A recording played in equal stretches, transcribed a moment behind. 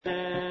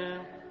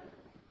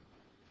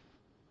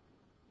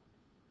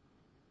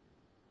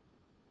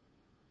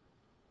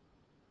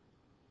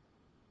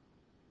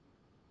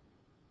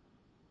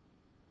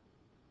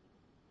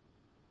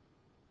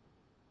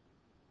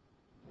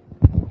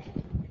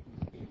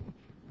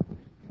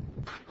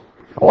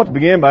I want to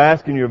begin by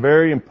asking you a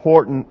very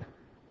important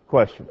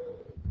question.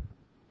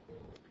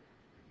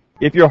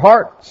 If your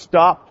heart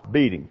stopped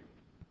beating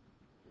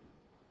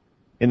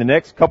in the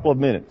next couple of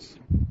minutes,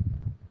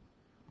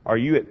 are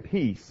you at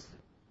peace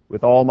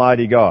with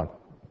Almighty God?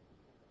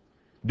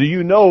 Do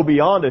you know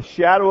beyond a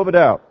shadow of a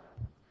doubt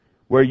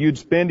where you'd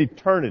spend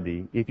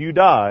eternity if you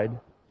died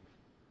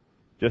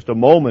just a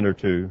moment or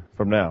two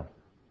from now?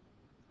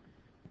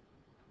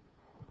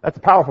 That's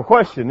a powerful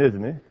question,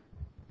 isn't it?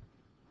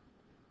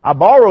 I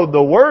borrowed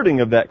the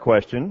wording of that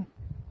question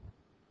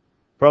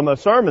from a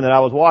sermon that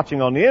I was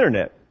watching on the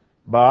internet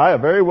by a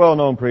very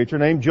well-known preacher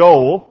named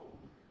Joel,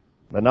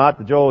 but not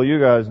the Joel you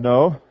guys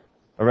know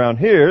around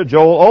here,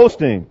 Joel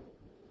Osteen.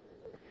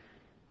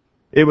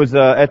 It was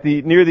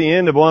near the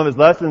end of one of his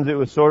lessons. It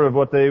was sort of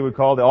what they would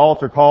call the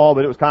altar call,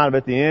 but it was kind of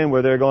at the end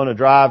where they're going to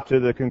drive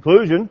to the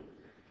conclusion.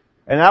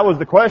 And that was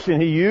the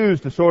question he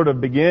used to sort of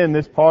begin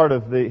this part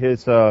of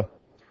his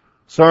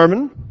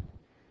sermon.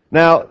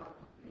 Now,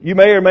 you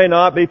may or may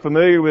not be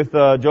familiar with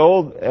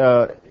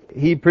Joel.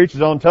 He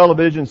preaches on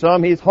television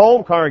some. His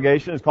home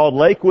congregation is called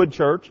Lakewood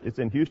Church. It's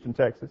in Houston,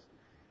 Texas.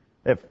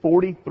 They have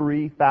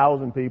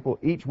 43,000 people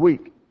each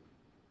week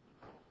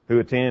who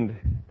attend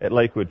at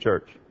Lakewood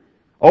Church.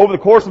 Over the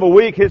course of a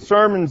week, his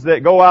sermons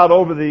that go out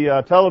over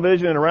the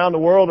television and around the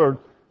world are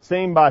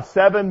seen by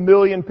 7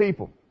 million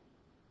people.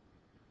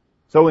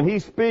 So when he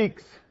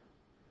speaks,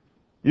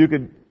 you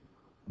could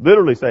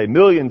literally say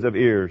millions of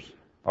ears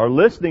are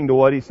listening to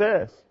what he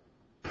says.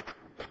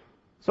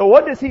 So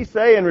what does he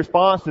say in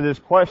response to this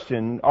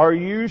question? Are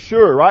you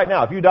sure right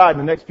now, if you died in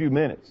the next few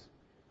minutes,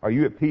 are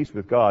you at peace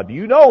with God? Do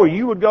you know where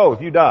you would go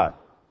if you died?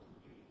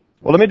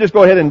 Well, let me just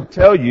go ahead and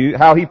tell you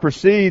how he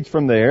proceeds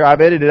from there.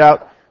 I've edited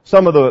out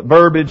some of the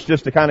verbiage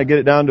just to kind of get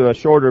it down to a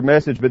shorter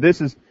message, but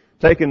this is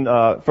taken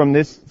from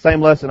this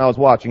same lesson I was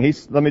watching.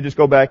 Let me just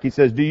go back. He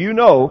says, do you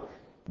know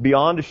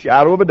beyond a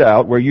shadow of a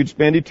doubt where you'd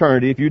spend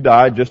eternity if you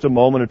died just a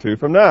moment or two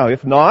from now?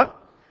 If not,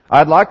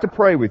 I'd like to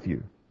pray with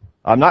you.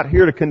 I'm not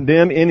here to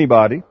condemn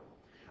anybody.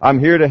 I'm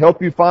here to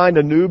help you find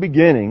a new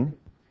beginning,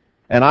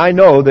 and I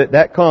know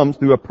that comes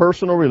through a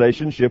personal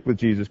relationship with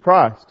Jesus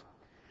Christ.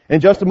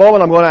 In just a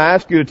moment, I'm going to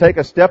ask you to take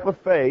a step of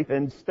faith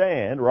and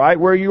stand right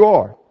where you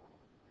are.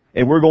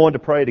 And we're going to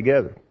pray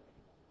together.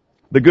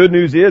 The good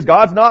news is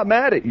God's not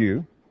mad at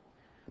you.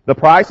 The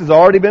price has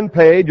already been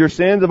paid. Your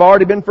sins have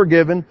already been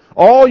forgiven.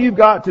 All you've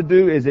got to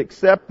do is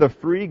accept the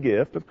free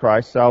gift of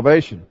Christ's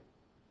salvation.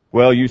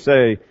 Well, you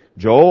say,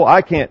 Joel,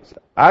 I can't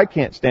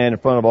stand in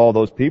front of all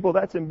those people.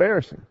 That's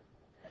embarrassing.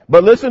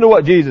 But listen to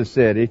what Jesus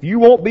said. If you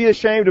won't be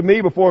ashamed of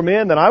me before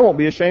men, then I won't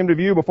be ashamed of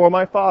you before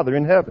my Father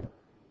in heaven.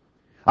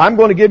 I'm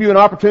going to give you an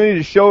opportunity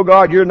to show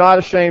God you're not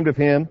ashamed of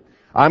Him.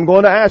 I'm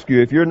going to ask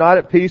you, if you're not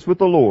at peace with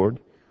the Lord,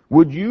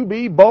 would you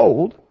be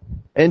bold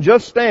and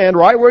just stand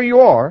right where you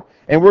are,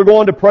 and we're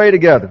going to pray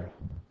together.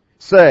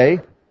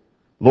 Say,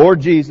 Lord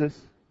Jesus,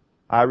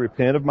 I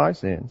repent of my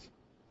sins.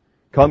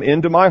 Come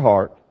into my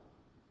heart.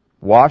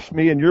 Wash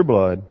me in your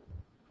blood.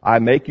 I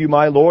make you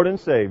my Lord and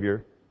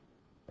Savior.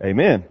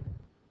 Amen.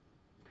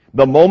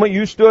 The moment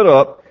you stood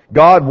up,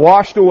 God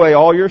washed away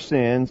all your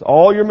sins,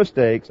 all your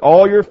mistakes,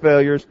 all your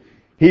failures.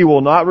 He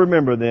will not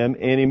remember them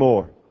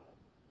anymore.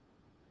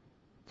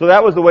 So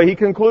that was the way he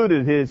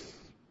concluded his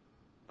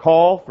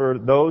call for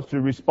those to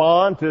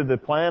respond to the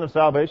plan of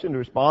salvation, to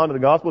respond to the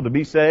gospel, to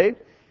be saved.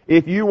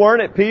 If you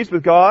weren't at peace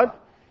with God,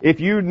 if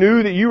you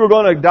knew that you were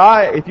going to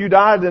die, if you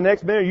died the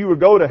next minute, you would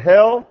go to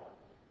hell,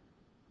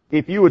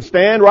 if you would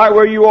stand right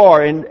where you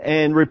are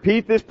and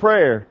repeat this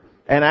prayer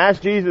and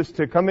ask Jesus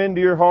to come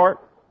into your heart,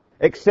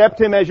 accept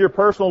Him as your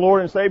personal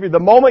Lord and Savior, the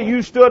moment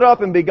you stood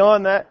up and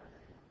begun that,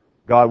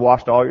 God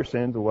washed all your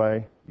sins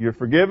away. You're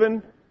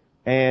forgiven,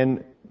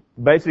 and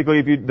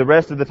basically, the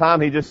rest of the time,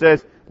 He just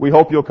says, we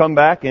hope you'll come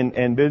back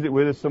and visit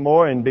with us some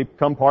more and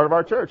become part of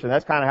our church. And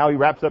that's kind of how he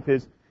wraps up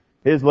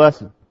his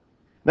lesson.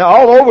 Now,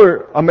 all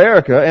over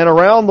America and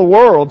around the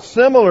world,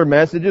 similar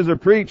messages are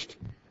preached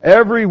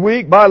every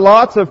week by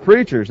lots of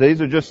preachers.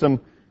 These are just some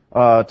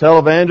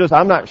televangelists.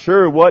 I'm not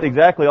sure what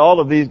exactly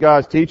all of these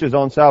guys teaches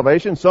on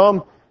salvation.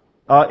 Some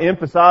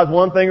emphasize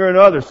one thing or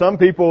another. Some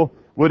people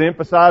would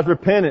emphasize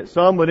repentance.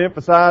 Some would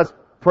emphasize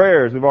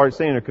prayers. We've already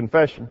seen a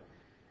confession.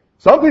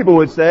 Some people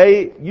would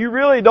say, you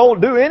really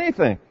don't do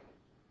anything.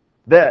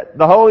 That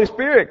the Holy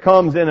Spirit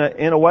comes in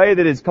a way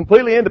that is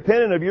completely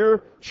independent of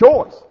your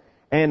choice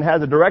and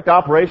has a direct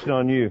operation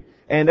on you.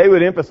 And they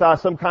would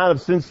emphasize some kind of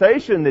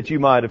sensation that you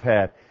might have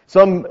had.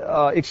 Some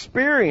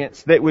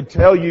experience that would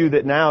tell you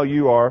that now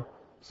you are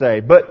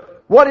saved.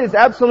 But what is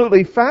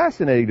absolutely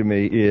fascinating to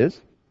me is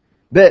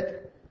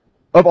that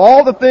of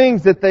all the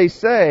things that they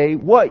say,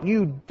 what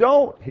you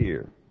don't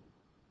hear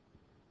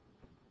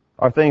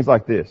are things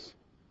like this.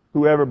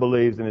 Whoever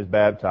believes and is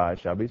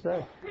baptized shall be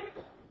saved.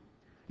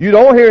 You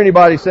don't hear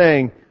anybody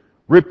saying,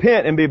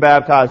 repent and be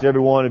baptized,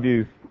 every one of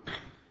you,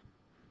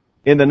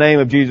 in the name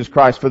of Jesus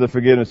Christ for the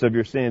forgiveness of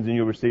your sins, and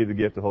you'll receive the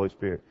gift of the Holy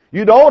Spirit.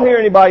 You don't hear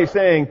anybody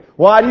saying,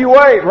 why do you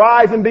wait?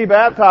 Rise and be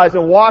baptized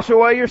and wash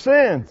away your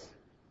sins.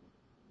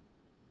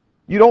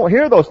 You don't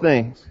hear those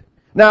things.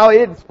 Now,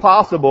 it's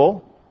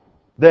possible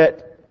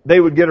that they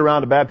would get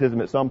around to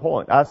baptism at some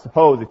point. I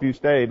suppose if you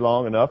stayed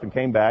long enough and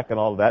came back and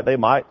all of that, they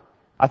might.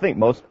 I think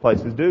most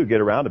places do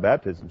get around to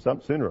baptism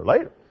sooner or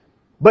later.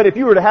 But if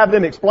you were to have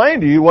them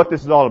explain to you what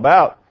this is all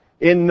about,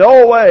 in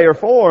no way or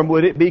form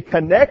would it be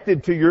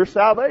connected to your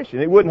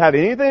salvation. It wouldn't have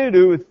anything to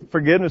do with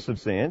forgiveness of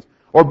sins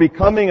or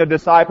becoming a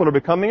disciple or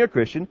becoming a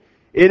Christian.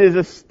 It is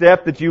a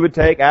step that you would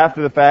take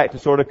after the fact to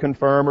sort of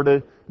confirm or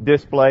to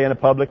display in a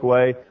public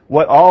way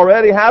what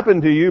already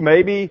happened to you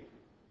maybe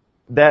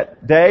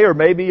that day or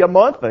maybe a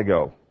month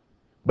ago.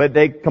 But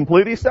they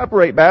completely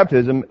separate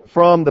baptism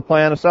from the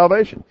plan of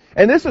salvation.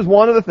 And this is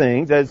one of the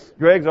things, as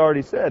Greg's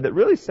already said, that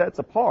really sets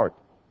apart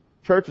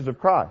churches of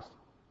Christ.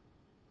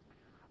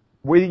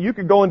 You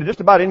could go into just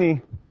about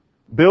any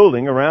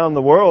building around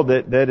the world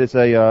that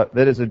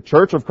is a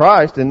church of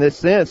Christ in this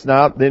sense.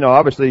 Now,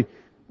 obviously,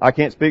 I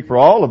can't speak for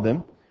all of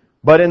them,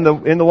 but in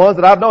the ones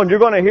that I've known, you're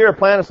going to hear a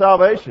plan of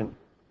salvation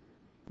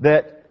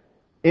that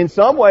in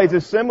some ways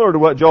is similar to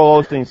what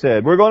Joel Osteen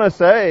said. We're going to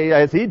say,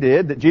 as he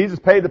did, that Jesus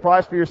paid the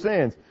price for your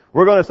sins.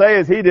 We're going to say,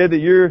 as he did,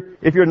 that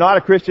if you're not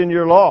a Christian,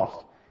 you're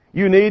lost.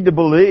 You need to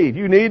believe.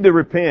 You need to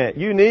repent.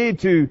 You need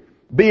to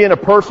be in a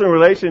personal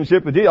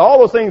relationship with Jesus. All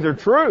those things are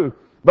true,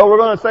 but we're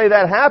going to say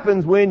that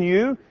happens when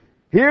you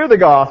hear the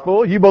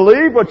gospel, you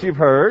believe what you've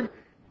heard,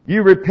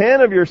 you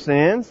repent of your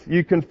sins,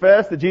 you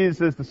confess that Jesus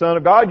is the Son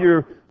of God,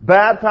 you're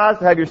baptized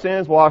to have your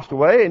sins washed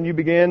away, and you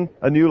begin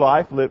a new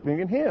life living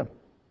in Him.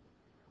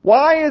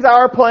 Why is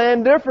our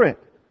plan different?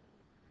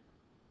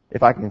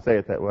 If I can say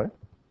it that way.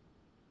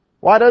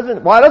 Why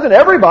doesn't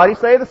everybody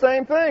say the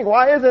same thing?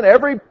 Why isn't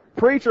every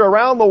preacher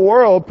around the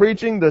world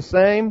preaching the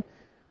same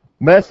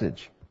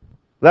message?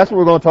 That's what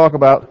we're going to talk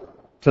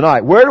about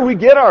tonight. Where do we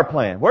get our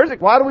plan?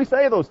 Why do we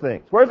say those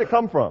things? Where does it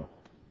come from?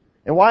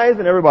 And why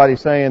isn't everybody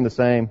saying the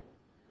same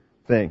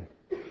thing?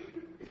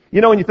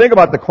 When you think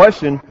about the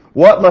question,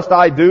 what must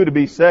I do to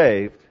be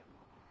saved?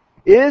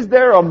 Is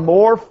there a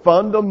more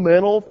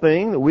fundamental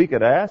thing that we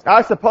could ask?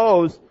 I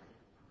suppose,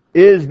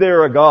 is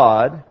there a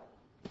God,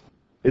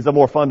 is a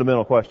more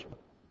fundamental question.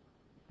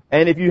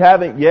 And if you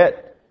haven't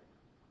yet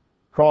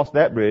crossed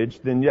that bridge,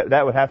 then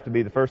that would have to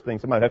be the first thing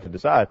somebody would have to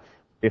decide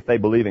if they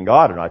believe in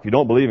God or not. If you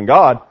don't believe in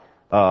God,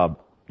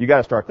 you got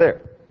to start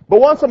there.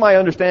 But once somebody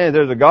understands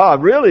there's a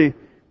God, really,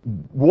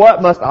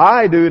 what must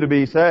I do to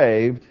be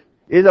saved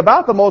is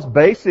about the most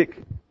basic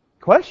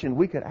question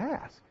we could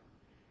ask.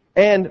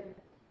 And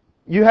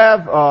you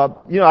have,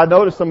 I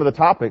noticed some of the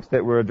topics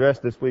that were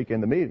addressed this week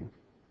in the meeting.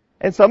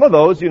 And some of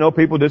those,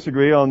 people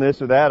disagree on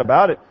this or that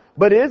about it.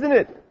 But isn't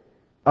it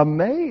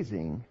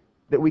amazing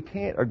that we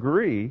can't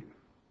agree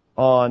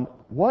on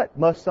what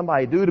must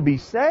somebody do to be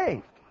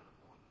saved?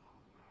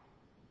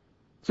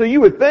 So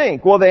you would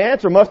think, well, the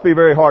answer must be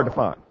very hard to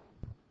find.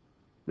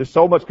 There's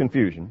so much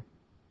confusion.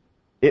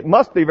 It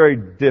must be very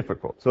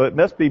difficult. So it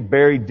must be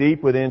buried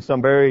deep within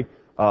some very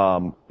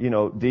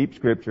deep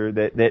scripture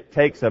that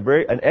takes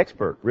an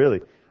expert,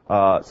 really.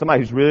 Somebody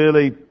who's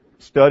really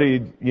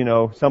studied,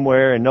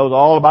 somewhere and knows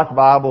all about the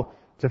Bible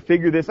to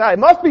figure this out. It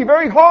must be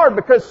very hard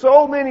because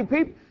so many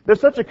people, there's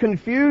such a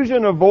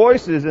confusion of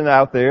voices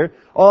out there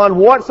on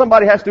what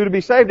somebody has to do to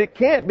be saved. It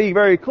can't be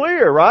very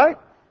clear, right?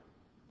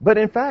 But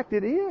in fact,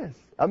 it is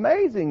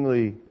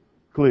amazingly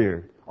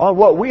clear on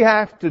what we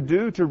have to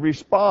do to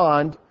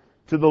respond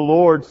to the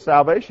Lord's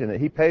salvation that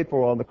He paid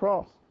for on the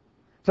cross.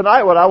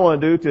 Tonight, what I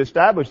want to do to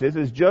establish this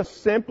is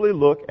just simply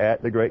look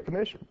at the Great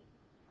Commission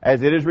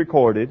as it is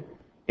recorded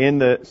in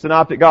the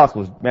Synoptic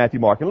Gospels, Matthew,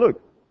 Mark, and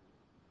Luke.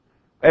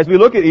 As we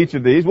look at each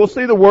of these, we'll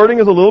see the wording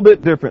is a little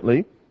bit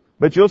differently,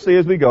 but you'll see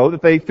as we go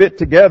that they fit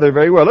together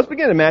very well. Let's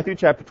begin in Matthew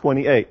chapter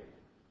 28.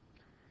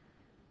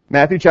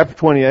 Matthew chapter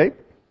 28.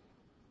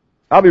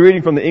 I'll be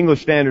reading from the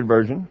English Standard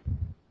Version.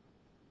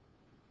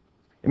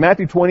 In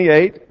Matthew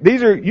 28,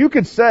 you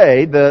could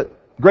say the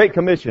Great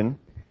Commission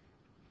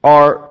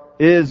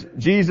is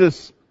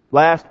Jesus'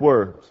 last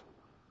words.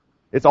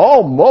 It's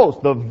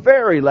almost the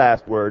very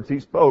last words He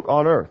spoke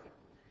on earth.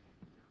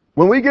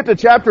 When we get to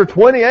chapter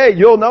 28,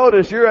 you'll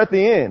notice you're at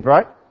the end,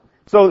 right?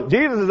 So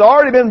Jesus has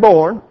already been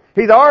born.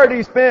 He's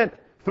already spent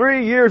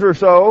 3 years or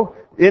so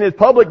in His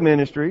public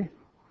ministry.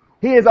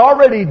 He has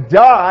already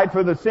died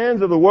for the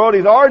sins of the world.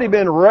 He's already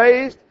been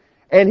raised.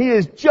 And He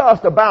is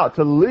just about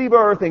to leave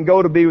earth and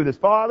go to be with His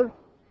Father.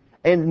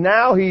 And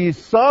now He's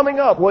summing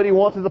up what He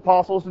wants His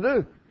apostles to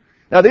do.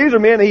 Now these are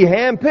men He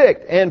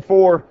handpicked, and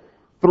for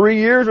 3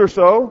 years or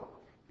so,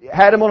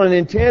 had them on an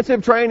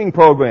intensive training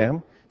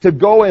program to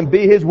go and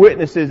be His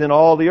witnesses in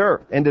all the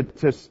earth, and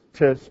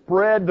to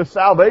spread the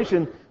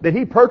salvation that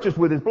He purchased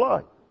with His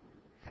blood.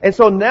 And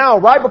so now,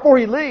 right before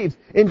He leaves,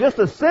 in just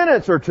a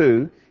sentence or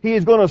two, He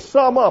is going to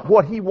sum up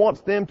what He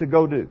wants them to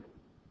go do.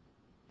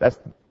 That's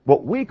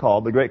what we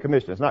call the Great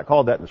Commission. It's not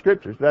called that in the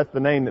Scriptures, but that's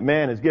the name that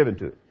man has given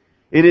to it.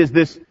 It is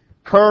this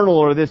kernel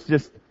or this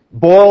just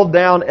boiled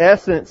down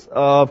essence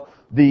of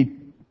the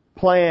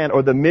plan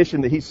or the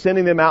mission that He's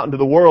sending them out into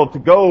the world to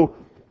go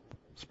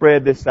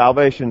spread this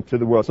salvation to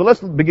the world. So let's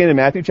begin in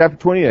Matthew chapter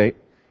 28,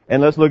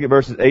 and let's look at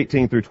verses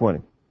 18 through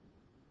 20.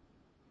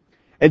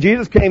 And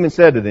Jesus came and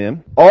said to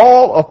them,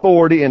 all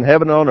authority in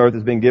heaven and on earth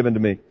has been given to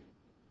me.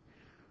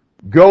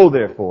 Go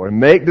therefore and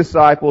make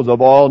disciples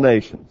of all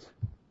nations,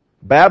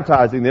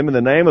 baptizing them in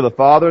the name of the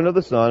Father and of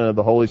the Son and of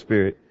the Holy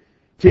Spirit,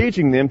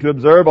 teaching them to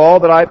observe all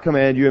that I have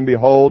commanded you, and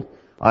behold,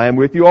 I am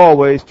with you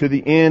always to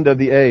the end of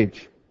the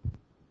age.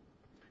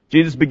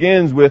 Jesus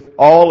begins with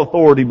all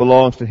authority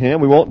belongs to Him.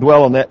 We won't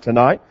dwell on that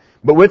tonight.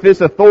 But with this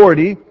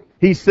authority,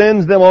 He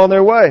sends them on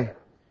their way.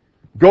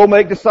 Go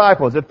make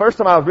disciples. The first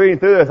time I was reading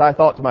through this, I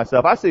thought to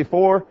myself, I see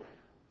 4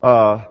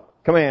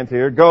 commands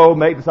here. Go,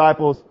 make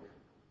disciples,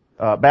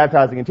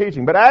 baptizing and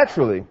teaching. But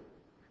actually,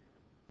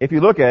 if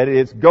you look at it,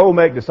 it's go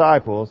make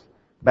disciples,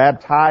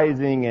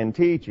 baptizing and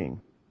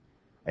teaching.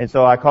 And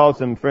so I called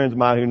some friends of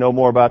mine who know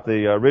more about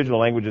the original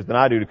languages than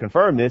I do to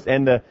confirm this.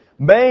 And the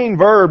main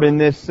verb in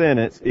this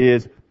sentence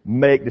is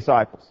make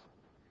disciples.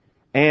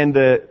 And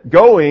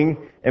going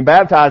and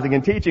baptizing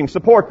and teaching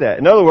support that.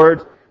 In other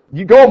words,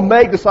 you go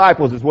make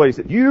disciples is what he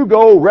said. You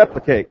go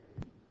replicate.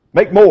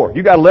 Make more.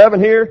 You got 11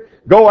 here.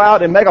 Go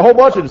out and make a whole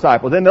bunch of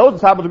disciples. And those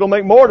disciples are going to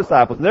make more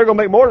disciples. And they're going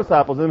to make more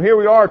disciples. And here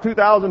we are,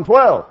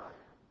 2012,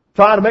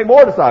 trying to make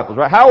more disciples,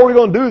 right? How are we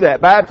going to do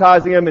that?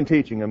 Baptizing them and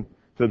teaching them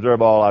to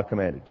observe all I've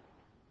commanded.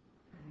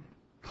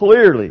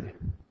 Clearly,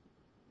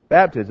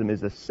 baptism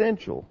is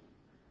essential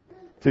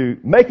to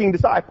making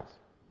disciples.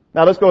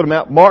 Now let's go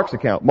to Mark's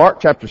account.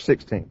 Mark chapter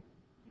 16.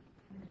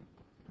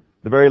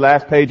 The very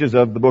last pages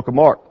of the book of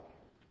Mark.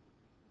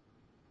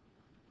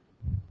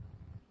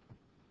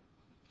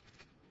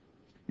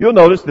 You'll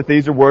notice that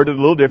these are worded a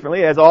little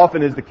differently, as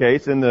often is the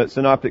case in the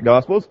Synoptic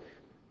Gospels,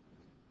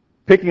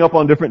 picking up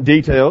on different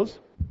details.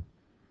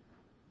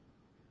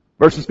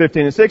 Verses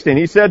 15 and 16,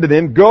 He said to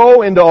them,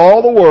 go into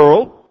all the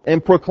world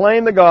and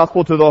proclaim the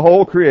gospel to the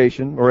whole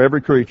creation, or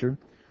every creature.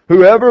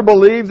 Whoever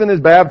believes and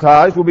is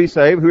baptized will be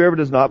saved. Whoever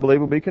does not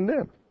believe will be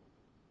condemned.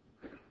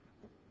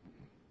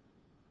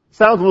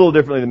 Sounds a little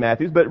differently than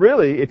Matthew's, but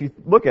really, if you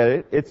look at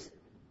it, it's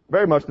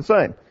very much the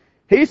same.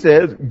 He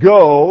says,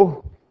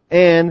 go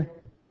and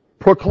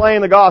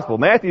proclaim the gospel.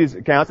 Matthew's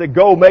account said,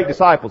 go make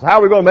disciples. How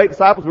are we going to make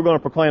disciples? We're going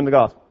to proclaim the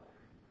gospel.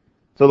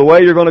 So the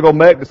way you're going to go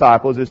make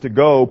disciples is to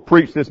go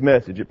preach this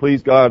message. It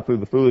pleased God through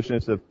the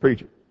foolishness of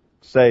preaching.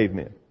 Save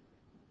men.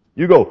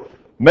 You go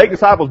make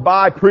disciples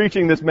by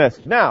preaching this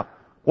message. Now,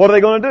 what are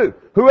they going to do?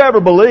 Whoever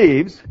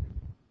believes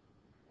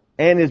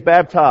and is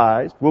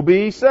baptized will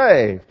be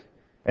saved.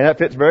 And that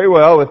fits very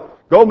well with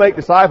go make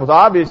disciples.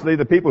 Obviously,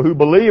 the people who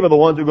believe are the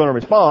ones who are going to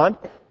respond.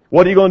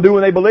 What are you going to do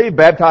when they believe?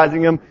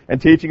 Baptizing them and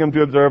teaching them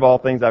to observe all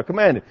things I've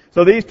commanded.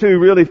 So these two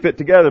really fit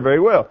together very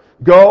well.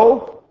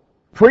 Go,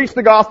 preach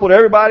the gospel to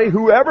everybody.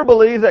 Whoever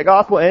believes that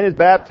gospel and is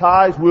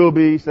baptized will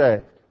be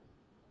saved.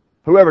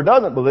 Whoever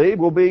doesn't believe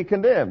will be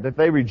condemned. If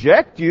they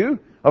reject you,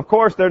 of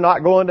course they're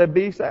not going to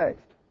be saved.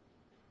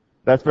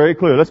 That's very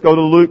clear. Let's go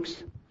to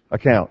Luke's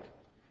account.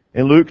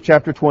 In Luke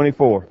chapter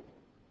 24.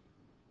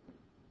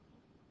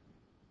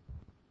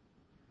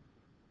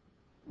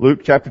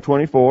 Luke chapter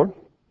 24.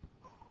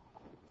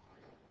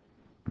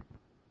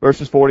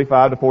 Verses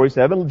 45 to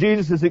 47.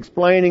 Jesus is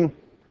explaining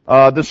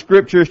the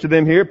scriptures to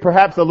them here.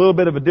 Perhaps a little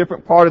bit of a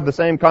different part of the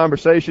same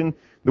conversation.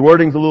 The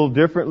wording's a little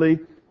differently.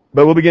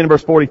 But we'll begin in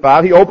verse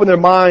 45. He opened their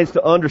minds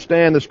to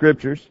understand the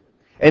scriptures.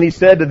 And He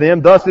said to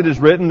them, thus it is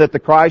written that the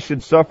Christ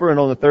should suffer and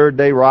on the third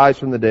day rise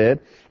from the dead,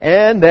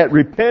 and that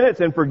repentance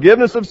and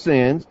forgiveness of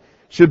sins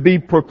should be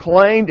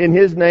proclaimed in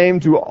His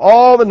name to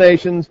all the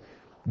nations,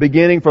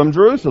 beginning from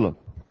Jerusalem.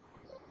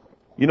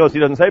 You notice He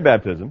doesn't say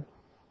baptism,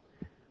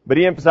 but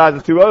He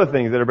emphasizes 2 other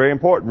things that are very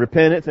important: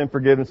 repentance and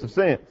forgiveness of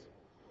sins.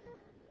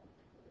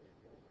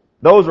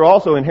 Those are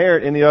also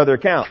inherent in the other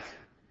accounts.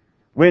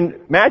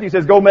 When Matthew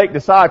says, go make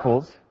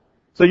disciples,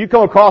 so you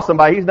come across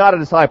somebody, he's not a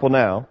disciple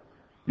now.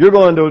 You're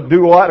going to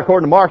do what?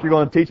 According to Mark, you're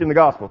going to teach him the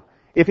gospel.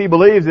 If he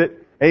believes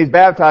it and he's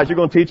baptized, you're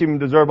going to teach him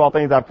to observe all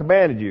things I've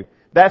commanded you.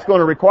 That's going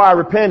to require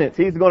repentance.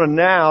 He's going to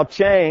now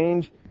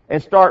change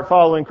and start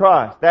following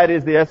Christ. That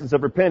is the essence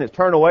of repentance.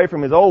 Turn away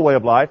from his old way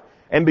of life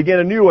and begin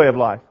a new way of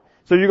life.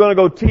 So you're going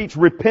to go teach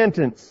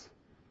repentance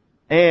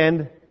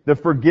and the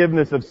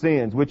forgiveness of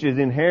sins, which is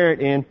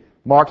inherent in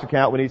Mark's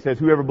account when he says,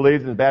 whoever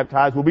believes and is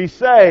baptized will be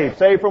saved.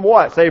 Saved from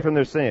what? Saved from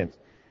their sins.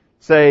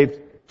 Saved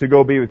to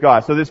go be with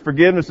God. So this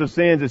forgiveness of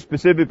sins is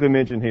specifically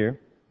mentioned here.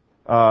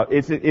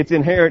 It's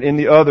inherent in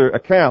the other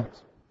accounts.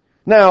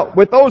 Now,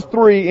 with those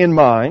 3 in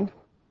mind,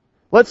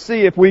 let's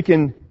see if we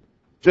can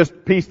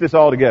just piece this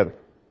all together.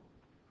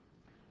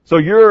 So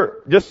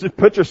just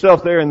put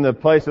yourself there in the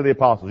place of the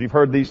apostles. You've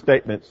heard these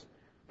statements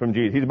from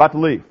Jesus. He's about to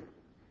leave.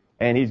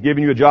 And He's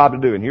giving you a job to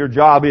do. And your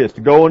job is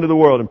to go into the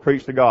world and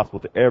preach the gospel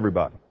to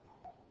everybody.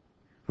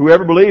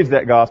 Whoever believes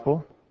that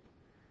gospel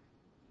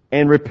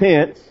and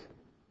repents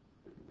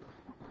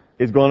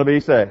is going to be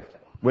saved.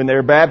 When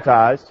they're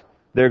baptized,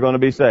 they're going to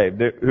be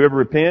saved. Whoever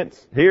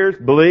repents, hears,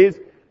 believes,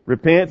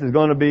 repents, is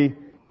going to be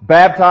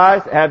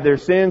baptized, have their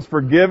sins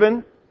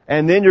forgiven,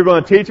 and then you're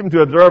going to teach them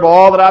to observe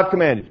all that I've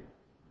commanded you.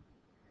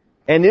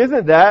 And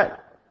isn't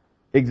that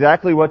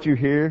exactly what you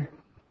hear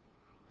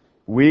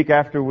week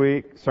after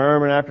week,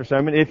 sermon after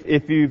sermon.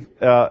 If you've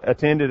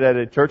attended at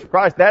a Church of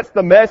Christ, that's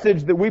the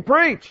message that we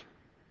preach.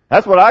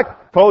 That's what I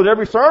close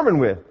every sermon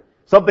with.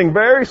 Something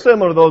very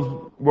similar to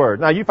those words.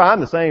 Now, you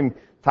find the same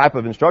type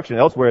of instruction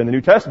elsewhere in the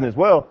New Testament as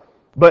well.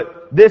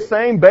 But this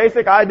same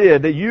basic idea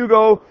that you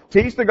go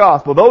teach the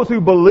gospel, those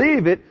who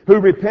believe it, who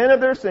repent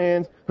of their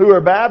sins, who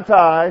are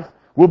baptized,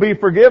 will be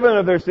forgiven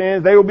of their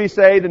sins, they will be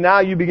saved, and now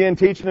you begin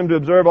teaching them to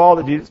observe all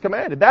that Jesus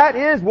commanded. That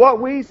is what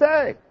we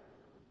say.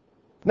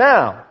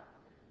 Now,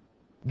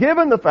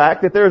 given the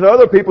fact that there's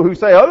other people who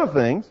say other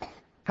things,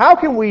 how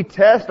can we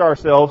test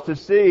ourselves to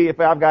see if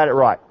I've got it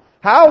right?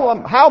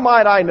 How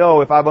might I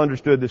know if I've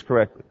understood this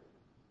correctly?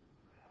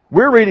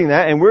 We're reading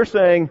that and we're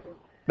saying,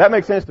 that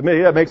makes sense to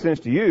me, that makes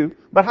sense to you,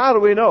 but how do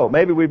we know?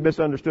 Maybe we've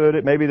misunderstood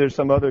it, maybe there's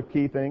some other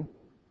key thing.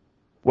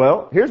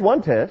 Well, here's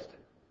one test.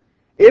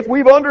 If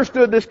we've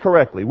understood this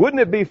correctly,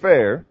 wouldn't it be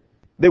fair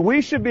that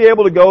we should be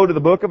able to go to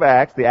the book of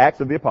Acts, the Acts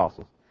of the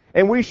Apostles,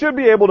 and we should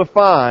be able to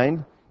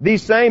find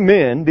these same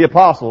men, the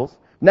apostles,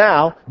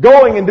 now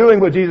going and doing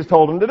what Jesus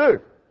told them to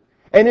do.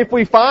 And if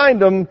we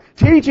find them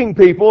teaching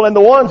people and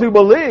the ones who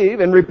believe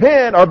and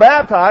repent are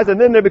baptized and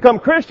then they become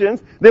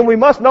Christians, then we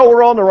must know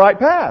we're on the right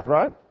path,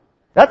 right?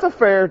 That's a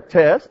fair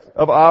test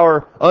of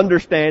our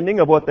understanding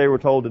of what they were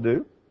told to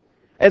do.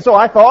 And so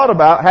I thought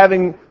about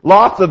having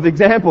lots of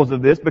examples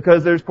of this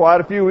because there's quite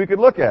a few we could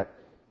look at.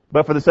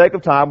 But for the sake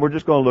of time, we're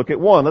just going to look at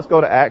one. Let's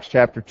go to Acts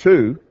chapter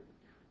 2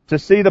 to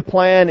see the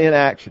plan in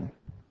action.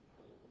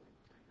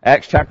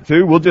 Acts chapter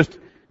 2, we'll just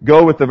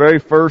go with the very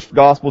first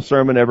gospel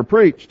sermon ever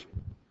preached.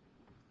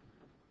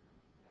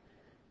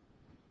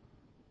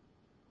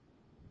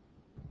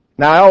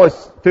 Now, I always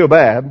feel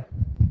bad.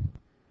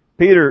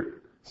 Peter's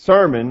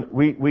sermon,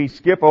 we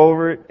skip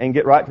over it and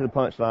get right to the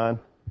punchline.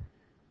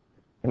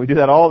 And we do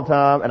that all the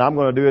time, and I'm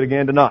going to do it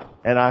again tonight.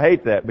 And I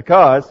hate that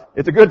because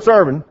it's a good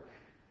sermon,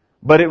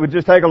 but it would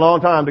just take a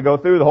long time to go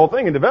through the whole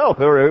thing and develop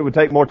it, or it would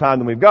take more time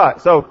than we've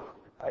got. So,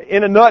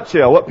 in a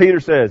nutshell, what Peter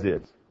says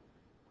is,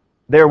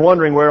 they're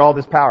wondering where all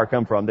this power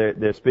come from.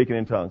 They're speaking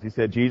in tongues. He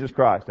said, Jesus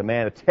Christ, a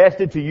man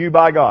attested to you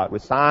by God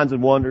with signs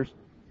and wonders.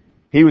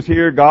 He was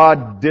here.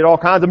 God did all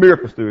kinds of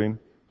miracles through him.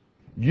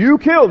 You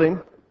killed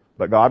him,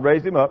 but God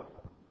raised him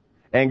up.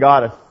 And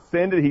God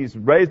ascended. He's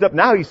raised up.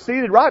 Now he's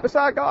seated right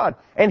beside God.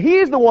 And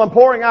he's the one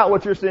pouring out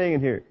what you're seeing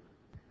and hearing.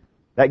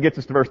 That gets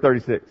us to verse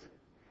 36.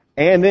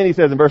 And then he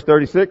says in verse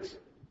 36,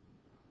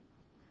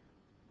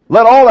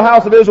 let all the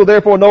house of Israel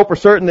therefore know for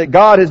certain that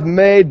God has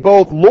made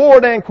both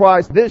Lord and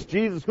Christ, this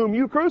Jesus whom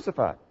you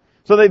crucified.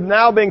 So they've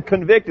now been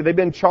convicted. They've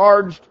been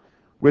charged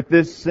with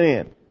this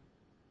sin.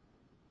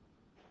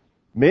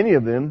 Many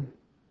of them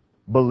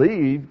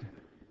believed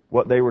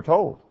what they were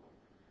told.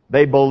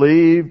 They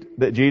believed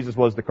that Jesus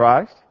was the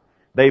Christ.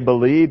 They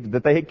believed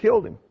that they had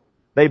killed him.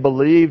 They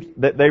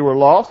believed that they were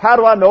lost. How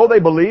do I know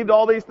they believed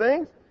all these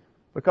things?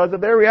 Because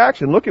of their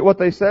reaction. Look at what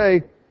they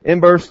say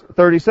in verse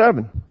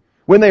 37.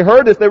 When they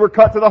heard this, they were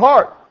cut to the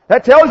heart.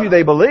 That tells you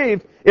they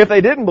believed. If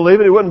they didn't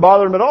believe it, it wouldn't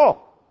bother them at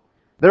all.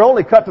 They're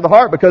only cut to the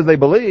heart because they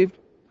believed.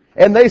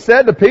 And they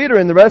said to Peter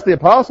and the rest of the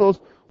apostles,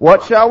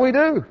 what shall we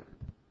do?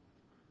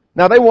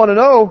 Now they want to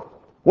know,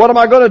 what am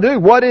I going to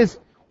do?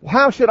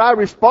 How should I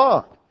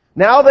respond?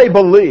 Now they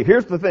believe.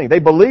 Here's the thing. They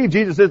believe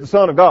Jesus is the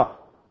Son of God.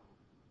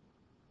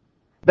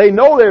 They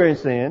know they're in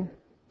sin.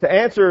 To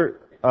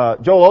answer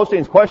Joel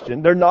Osteen's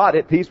question, they're not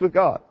at peace with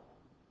God.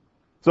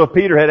 So if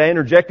Peter had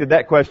interjected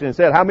that question and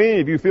said, how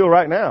many of you feel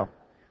right now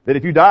that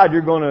if you died,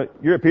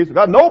 you're at peace with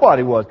God?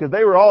 Nobody was, because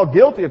they were all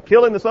guilty of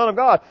killing the Son of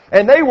God.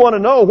 And they want to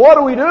know, what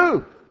do we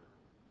do?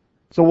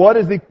 So what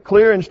is the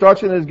clear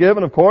instruction that is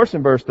given, of course,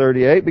 in verse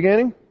 38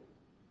 beginning?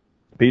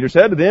 Peter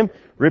said to them,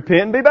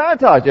 repent and be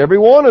baptized, every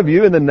one of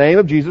you, in the name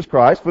of Jesus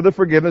Christ for the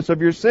forgiveness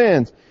of your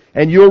sins,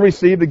 and you will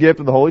receive the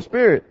gift of the Holy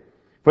Spirit.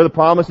 For the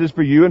promise is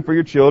for you and for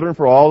your children,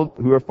 for all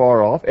who are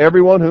far off,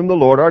 everyone whom the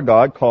Lord our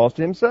God calls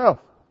to himself.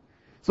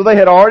 So they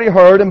had already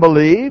heard and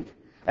believed,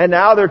 and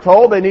now they're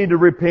told they need to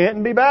repent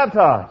and be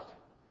baptized.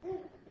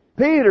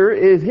 Peter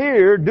is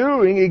here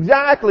doing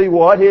exactly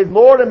what his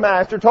Lord and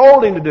Master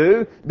told him to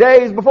do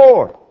days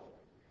before.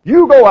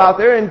 You go out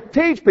there and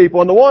teach people,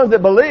 and the ones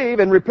that believe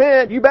and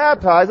repent, you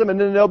baptize them, and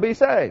then they'll be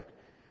saved.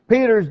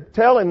 Peter's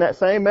telling that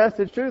same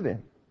message to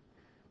them.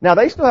 Now,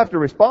 they still have to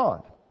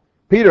respond.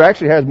 Peter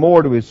actually has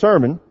more to his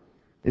sermon.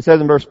 It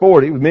says in verse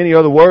 40, with many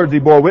other words he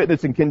bore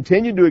witness and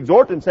continued to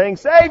exhort them, saying,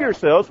 save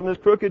yourselves from this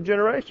crooked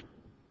generation.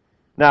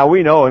 Now,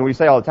 we know, and we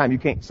say all the time, you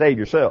can't save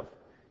yourself.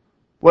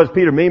 What does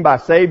Peter mean by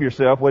save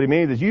yourself? What he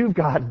means is you've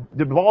got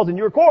the ball's in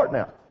your court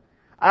now.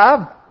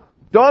 I've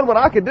done what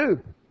I could do.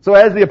 So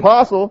as the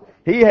apostle,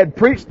 he had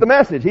preached the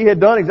message. He had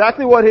done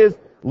exactly what his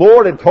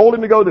Lord had told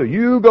him to go do.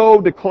 You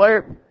go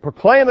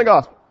proclaim the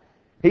gospel.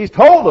 He's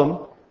told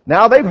them,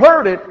 now they've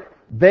heard it,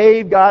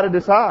 they've got to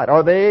decide.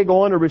 Are they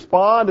going to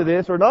respond to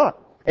this or not?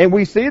 And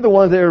we see the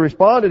ones that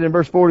responded in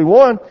verse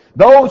 41.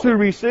 Those who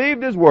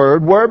received his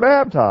word were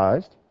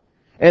baptized,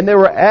 and there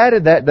were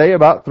added that day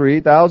about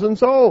 3,000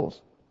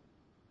 souls.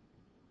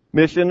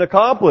 Mission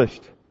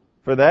accomplished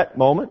for that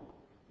moment.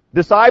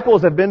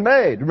 Disciples have been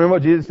made. Remember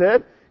what Jesus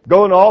said?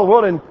 Go into all the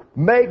world and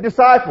make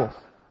disciples.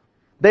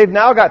 They've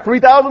now got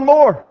 3,000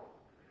 more.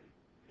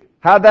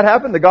 How did that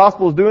happen? The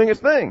gospel is doing its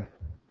thing.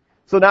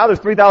 So now there's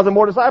 3,000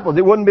 more disciples.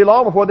 It wouldn't be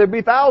long before there'd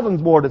be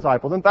thousands more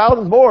disciples and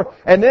thousands more.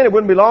 And then it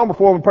wouldn't be long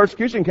before when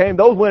persecution came,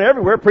 those went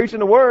everywhere preaching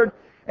the word,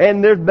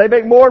 and they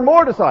make more and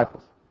more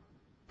disciples.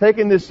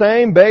 Taking this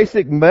same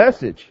basic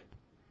message.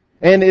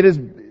 And it is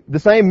the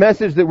same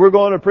message that we're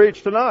going to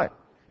preach tonight.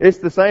 It's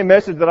the same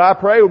message that I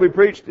pray will be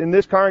preached in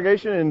this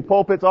congregation and in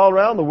pulpits all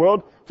around the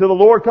world till the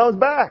Lord comes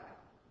back.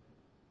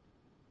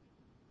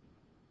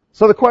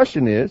 So the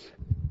question is,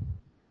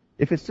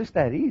 if it's just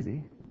that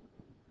easy,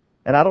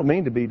 and I don't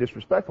mean to be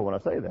disrespectful when I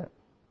say that,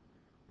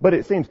 but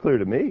it seems clear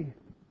to me,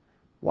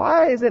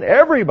 why isn't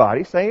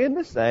everybody saying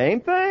the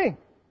same thing?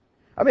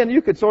 I mean,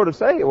 you could sort of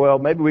say, well,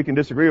 maybe we can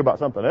disagree about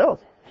something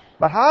else,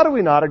 but how do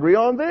we not agree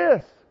on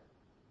this?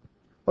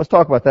 Let's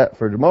talk about that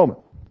for a moment.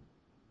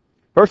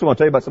 First, I want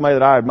to tell you about somebody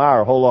that I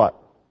admire a whole lot,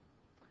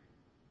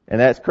 and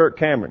that's Kirk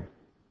Cameron.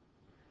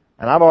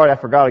 And I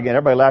forgot again.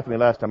 Everybody laughed at me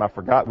last time. I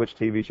forgot which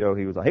TV show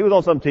he was on. He was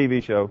on some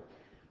TV show,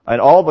 and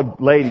all the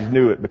ladies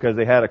knew it because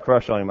they had a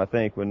crush on him, I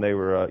think, when they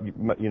were,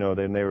 when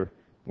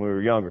we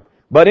were younger.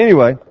 But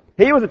anyway,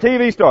 he was a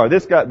TV star.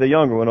 This guy, the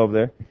younger one over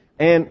there,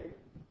 and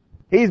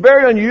he's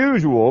very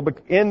unusual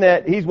in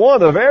that he's one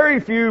of the very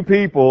few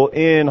people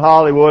in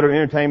Hollywood or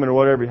entertainment or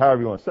whatever,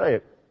 however you want to say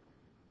it,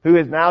 who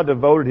has now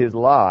devoted his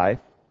life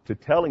to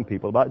telling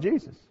people about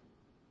Jesus.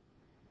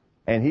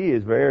 And he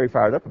is very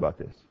fired up about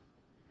this.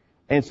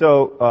 And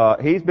so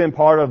he's been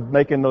part of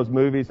making those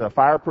movies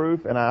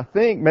Fireproof, and I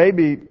think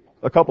maybe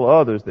a couple of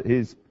others that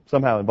he's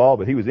somehow involved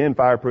with. He was in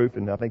Fireproof,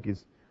 and I think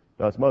he's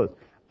done some others.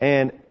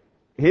 And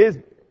his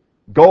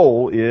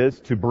goal is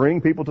to bring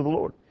people to the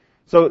Lord.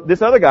 So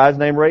this other guy's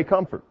named Ray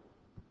Comfort.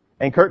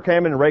 And Kirk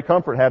Cameron and Ray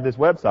Comfort have this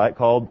website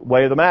called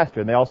Way of the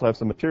Master, and they also have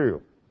some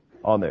material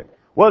on there.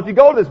 Well, if you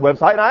go to this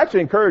website, and I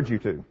actually encourage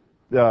you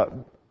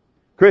to,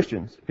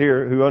 Christians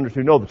here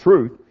who know the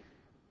truth,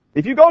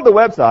 if you go to the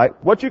website,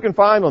 what you can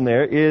find on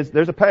there is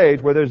there's a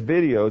page where there's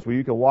videos where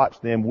you can watch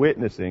them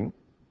witnessing.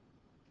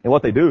 And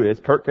what they do is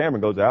Kirk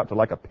Cameron goes out to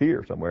like a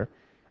pier somewhere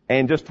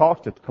and just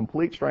talks to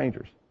complete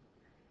strangers,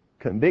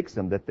 convicts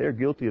them that they're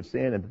guilty of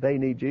sin and that they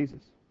need Jesus.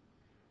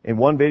 In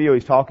one video,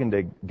 he's talking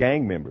to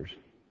gang members.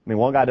 I mean,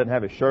 one guy doesn't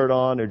have his shirt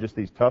on. They're just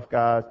these tough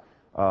guys.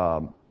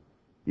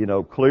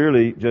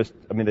 Clearly just,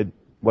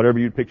 whatever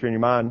you'd picture in your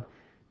mind.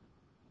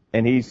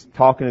 And he's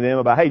talking to them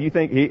about, hey, do you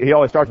think, he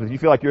always starts with, do you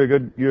feel like you're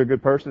a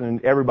good person?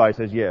 And everybody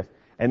says yes.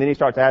 And then he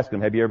starts asking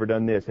them, have you ever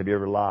done this? Have you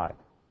ever lied?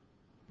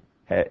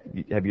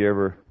 Have you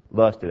ever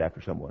lusted after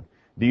someone?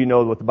 Do you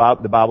know what the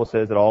Bible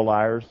says, that all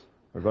liars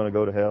are going to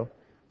go to hell?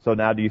 So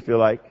now do you feel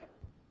like,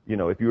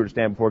 if you were to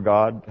stand before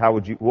God,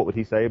 what would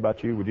he say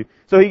about you?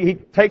 So he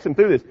takes them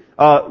through this.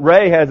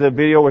 Ray has a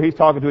video where he's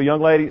talking to a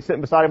young lady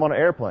sitting beside him on an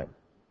airplane.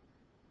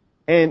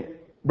 And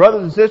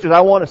brothers and sisters,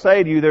 I want to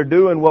say to you, they're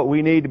doing what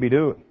we need to be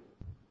doing.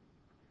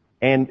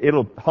 And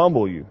it'll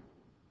humble you.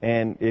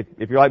 And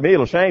if you're like me,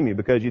 it'll shame you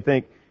because you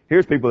think,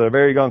 here's people that are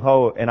very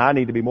gung-ho and I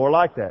need to be more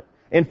like that.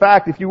 In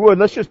fact, if you would,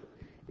 let's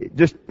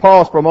just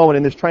pause for a moment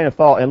in this train of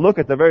thought and look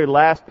at the very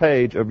last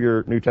page of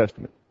your New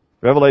Testament.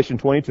 Revelation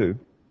 22.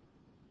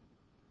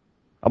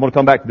 I'm going to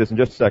come back to this in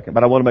just a second,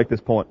 but I want to make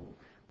this point.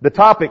 The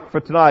topic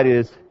for tonight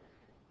is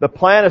the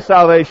plan of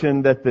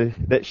salvation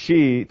that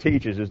she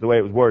teaches, is the way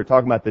it was worded,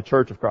 talking about the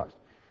Church of Christ.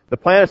 The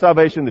plan of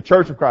salvation the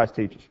Church of Christ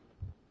teaches.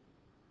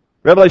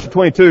 Revelation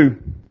 22,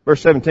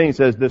 verse 17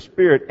 says, the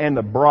Spirit and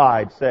the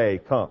bride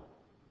say, come.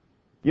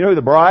 You know who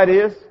the bride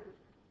is?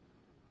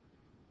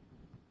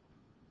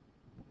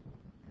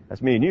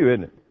 That's me and you,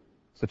 isn't it?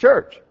 It's the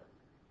church.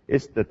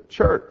 It's the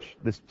church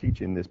that's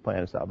teaching this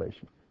plan of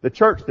salvation. The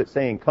church that's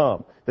saying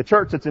come. The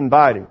church that's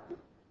inviting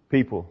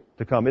people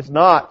to come. It's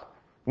not,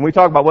 when we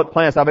talk about what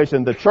plan of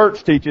salvation the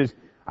church teaches,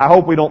 I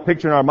hope we don't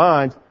picture in our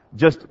minds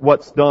just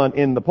what's done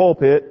in the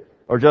pulpit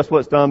or just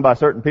what's done by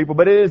certain people,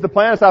 but it is the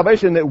plan of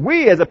salvation that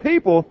we as a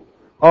people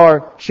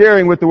are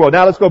sharing with the world.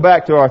 Now let's go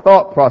back to our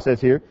thought process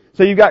here.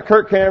 So you've got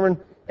Kirk Cameron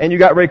and you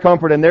got Ray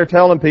Comfort, and they're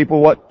telling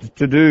people what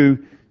to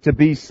do to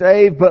be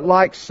saved, but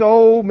like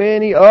so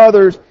many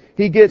others,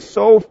 he gets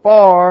so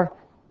far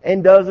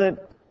and doesn't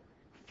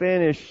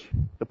finish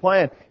the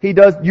plan.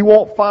 You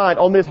won't find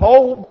on this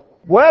whole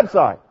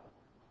website,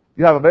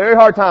 you have a very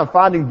hard time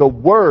finding the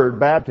word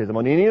baptism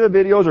on any of the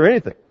videos or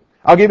anything.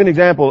 I'll give you an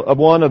example of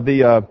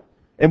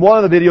in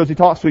one of the videos, he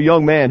talks to a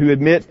young man who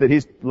admits that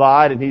he's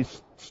lied and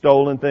he's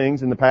stolen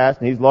things in the past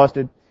and he's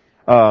lusted,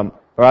 or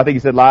I think he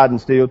said lied and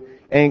stealed.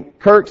 And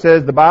Kirk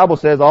says, the Bible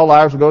says all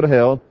liars will go to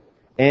hell,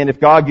 and if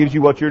God gives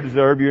you what you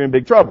deserve, you're in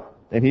big trouble.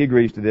 And he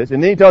agrees to this.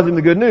 And then he tells him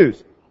the good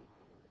news.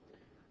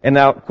 And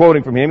now,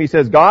 quoting from him, he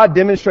says, God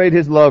demonstrated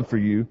His love for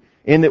you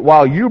in that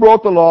while you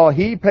broke the law,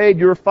 He paid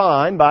your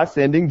fine by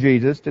sending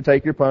Jesus to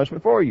take your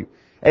punishment for you.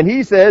 And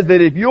he says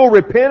that if you'll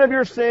repent of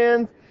your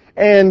sins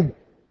and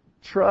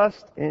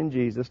trust in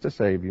Jesus to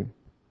save you,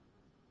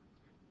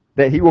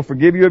 that He will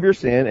forgive you of your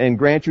sin and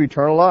grant you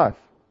eternal life.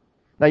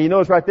 Now you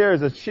notice right there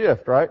is a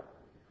shift, right?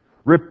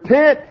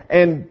 Repent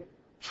and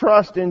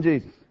trust in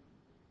Jesus.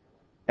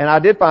 And I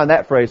did find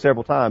that phrase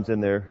several times in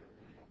there,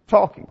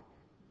 talking.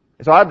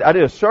 So I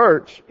did a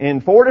search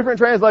in 4 different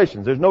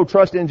translations. There's no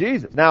trust in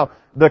Jesus. Now,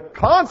 the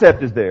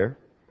concept is there.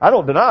 I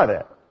don't deny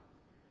that.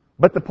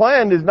 But the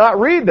plan does not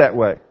read that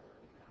way.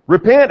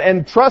 Repent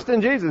and trust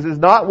in Jesus is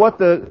not what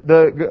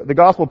the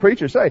gospel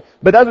preachers say.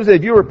 But as I said,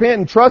 if you repent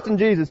and trust in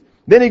Jesus,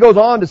 then he goes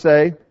on to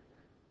say,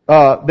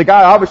 the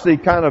guy obviously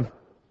kind of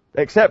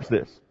accepts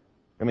this.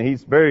 I mean,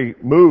 he's very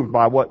moved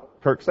by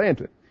what Kirk's saying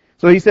to him.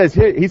 So he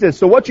says,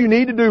 so what you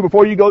need to do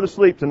before you go to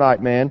sleep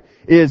tonight, man,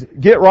 is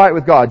get right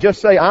with God. Just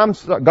say,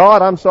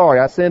 God, I'm sorry.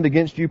 I sinned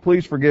against you.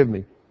 Please forgive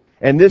me.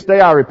 And this day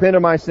I repent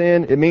of my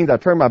sin. It means I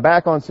turn my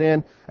back on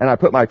sin and I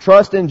put my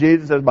trust in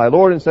Jesus as my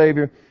Lord and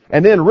Savior.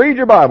 And then read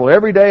your Bible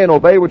every day and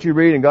obey what you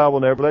read, and God will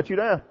never let you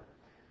down.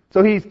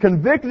 So he's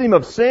convicted him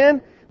of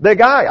sin. The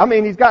guy, I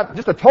mean, he's got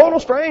just a total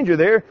stranger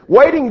there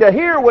waiting to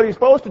hear what he's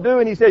supposed to do,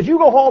 and he says, you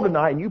go home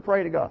tonight and you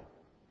pray to God.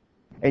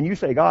 And you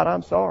say, God,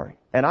 I'm sorry.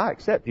 And I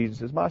accept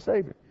Jesus as my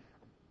Savior.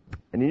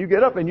 And then you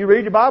get up and you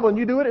read your Bible and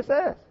you do what it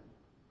says.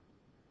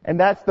 And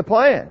that's the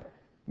plan.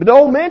 But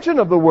no mention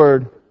of the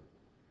word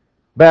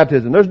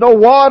baptism. There's no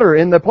water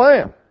in the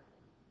plan.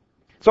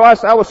 So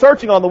I was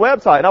searching on the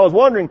website and I was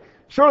wondering,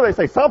 surely they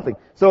say something.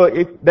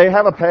 So they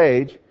have a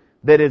page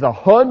that is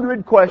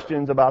 100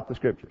 questions about the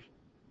Scriptures.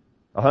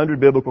 100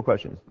 biblical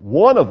questions.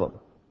 One of them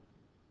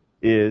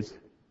is,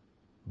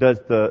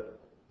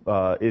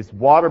 is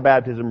water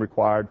baptism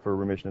required for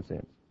remission of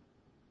sins?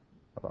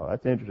 Oh,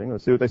 that's interesting.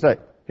 Let's see what they say.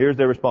 Here's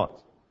their response.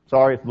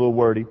 Sorry, it's a little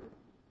wordy,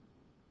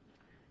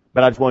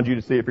 but I just wanted you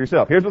to see it for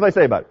yourself. Here's what they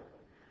say about it.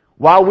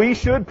 While we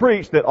should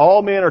preach that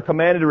all men are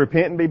commanded to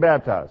repent and be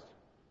baptized,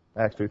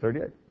 Acts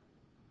 2:38.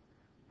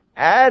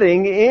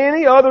 Adding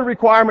any other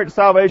requirement to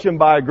salvation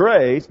by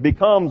grace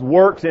becomes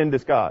works in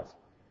disguise.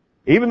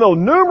 Even though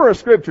numerous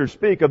scriptures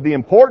speak of the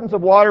importance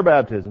of water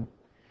baptism,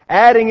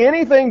 adding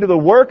anything to the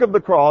work of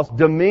the cross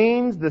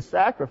demeans the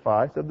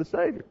sacrifice of the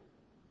Savior.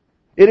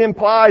 It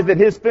implies that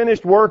His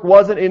finished work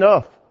wasn't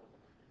enough.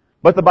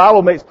 But the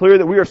Bible makes clear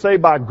that we are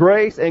saved by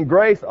grace and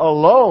grace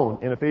alone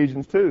in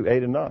Ephesians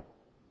 2:8 and 9.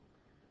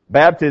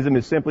 Baptism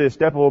is simply a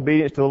step of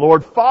obedience to the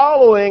Lord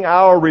following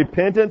our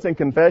repentance and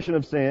confession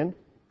of sin.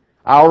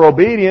 Our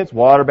obedience,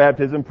 water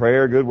baptism,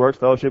 prayer, good works,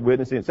 fellowship,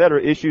 witnessing,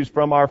 etc., issues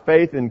from our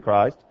faith in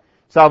Christ.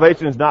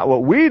 Salvation is not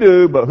what we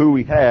do, but who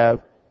we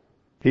have.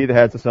 He that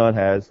has the Son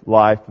has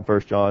life, in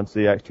 1 John,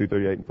 see Acts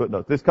 2:38 and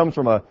footnotes. This comes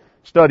from a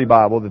study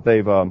Bible that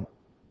they've,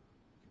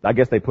 I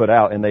guess they put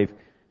out, and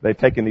they've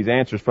taken these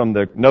answers from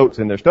their notes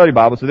in their study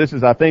Bible. So this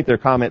is, I think, their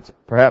comments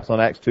perhaps on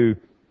Acts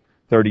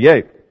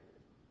 2:38.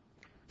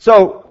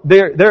 So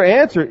their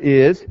answer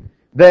is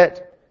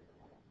that,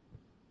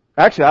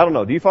 actually, I don't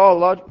know. Do you follow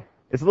the logic?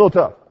 It's a little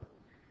tough.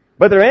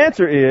 But their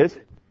answer is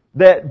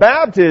that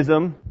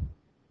baptism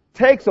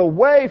takes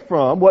away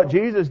from what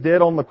Jesus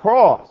did on the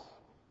cross.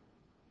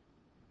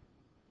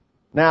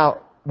 Now,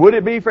 would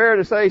it be fair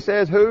to say,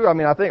 says who? I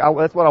mean, I think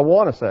that's what I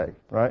want to say,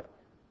 right?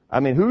 I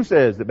mean, who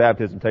says that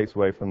baptism takes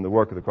away from the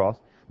work of the cross?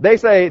 They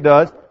say it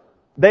does.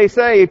 They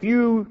say if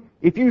you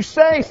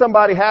say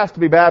somebody has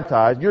to be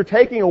baptized, you're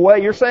taking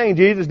away, you're saying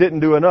Jesus didn't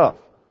do enough.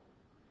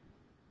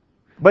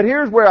 But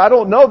here's where I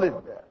don't know that,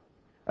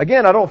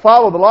 again, I don't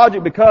follow the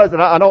logic because,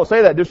 and I don't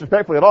say that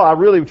disrespectfully at all, I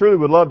really, truly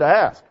would love to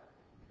ask.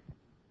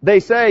 They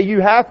say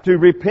you have to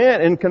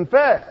repent and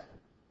confess.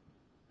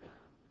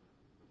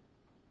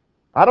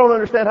 I don't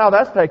understand how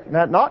that's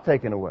not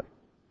taken away.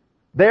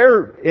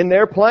 In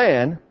their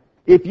plan,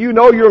 if you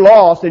know you're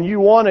lost and you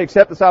want to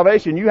accept the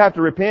salvation, you have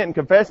to repent and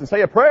confess and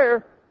say a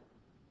prayer.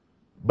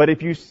 But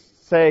if you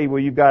say, well,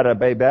 you've got to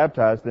be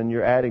baptized, then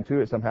you're adding to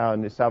it somehow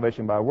and it's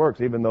salvation by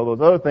works, even though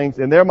those other things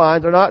in their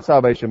minds are not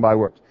salvation by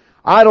works.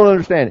 I don't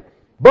understand it.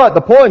 But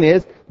the point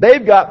is,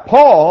 they've got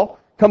Paul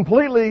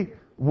completely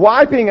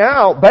wiping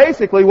out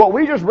basically what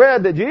we just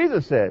read that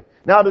Jesus said.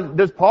 Now,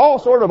 does Paul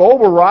sort of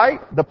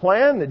overwrite the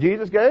plan that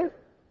Jesus gave?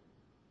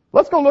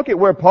 Let's go look at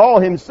where Paul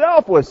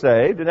himself was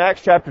saved in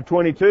Acts chapter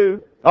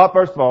 22.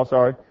 First of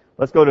all,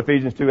 let's go to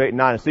Ephesians 2:8 and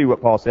 9 and see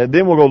what Paul said.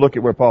 Then we'll go look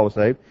at where Paul was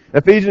saved.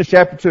 Ephesians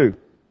chapter 2.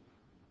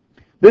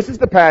 This is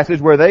the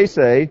passage where they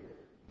say,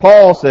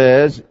 Paul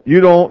says,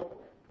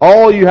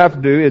 all you have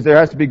to do is there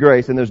has to be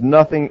grace and there's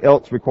nothing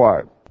else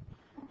required.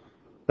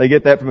 They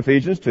get that from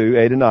Ephesians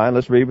 2:8 and 9.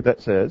 Let's read what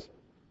that says.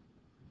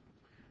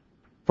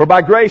 For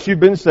by grace you've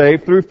been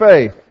saved through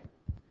faith.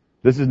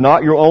 This is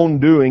not your own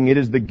doing. It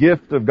is the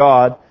gift of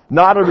God,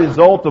 not a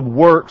result of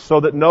works, so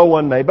that no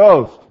one may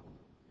boast.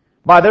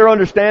 By their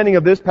understanding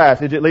of this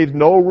passage, it leaves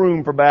no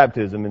room for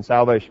baptism in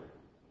salvation.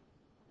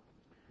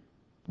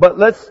 But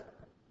let's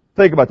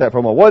think about that for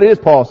a moment. What is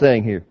Paul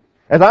saying here?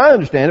 As I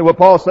understand it, what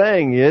Paul's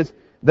saying is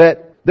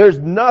that there's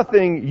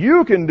nothing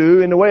you can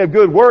do in the way of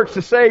good works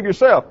to save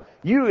yourself.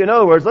 In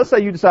other words, let's say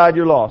you decide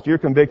you're lost. You're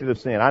convicted of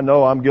sin. I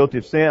know I'm guilty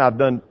of sin. I've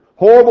done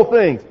horrible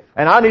things,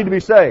 and I need to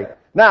be saved.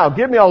 Now,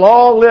 give me a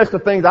long list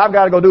of things I've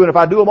got to go do, and if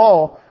I do them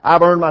all,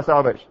 I've earned my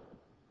salvation.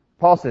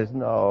 Paul says,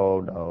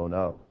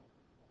 no.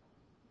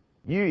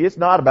 It's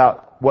not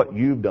about what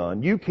you've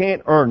done. You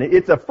can't earn it.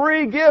 It's a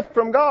free gift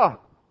from God.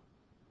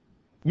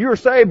 You are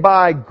saved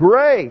by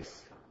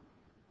grace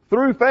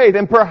through faith.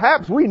 And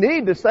perhaps we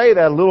need to say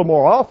that a little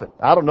more often.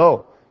 I don't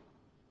know.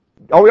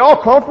 Are we all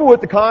comfortable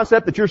with the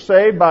concept that you're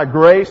saved by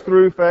grace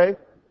through faith?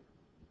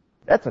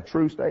 That's a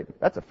true statement.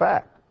 That's a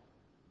fact.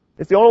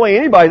 It's the only way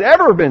anybody's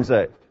ever been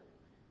saved,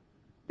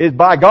 is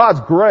by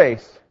God's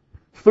grace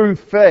through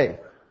faith.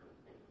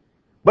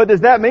 But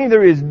does that mean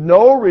there is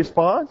no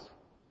response?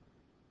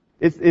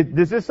 Does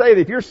this say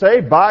that if you're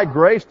saved by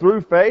grace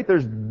through faith,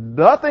 there's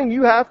nothing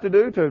you have to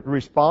do to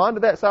respond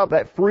to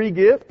that free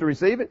gift, to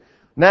receive it?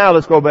 Now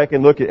let's go back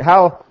and look at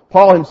how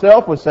Paul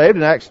himself was saved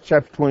in Acts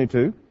chapter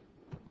 22.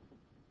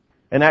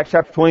 In Acts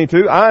chapter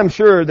 22, I'm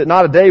sure that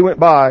not a day went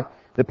by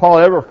that Paul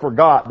ever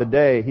forgot the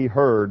day he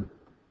heard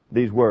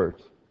these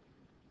words.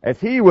 As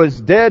he was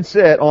dead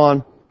set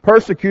on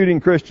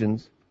persecuting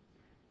Christians,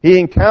 he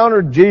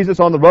encountered Jesus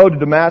on the road to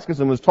Damascus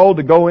and was told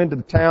to go into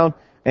the town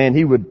and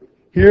he would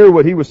hear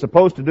what he was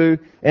supposed to do.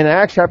 And in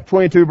Acts chapter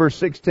 22 verse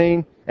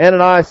 16,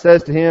 Ananias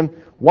says to him,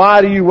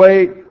 "Why do you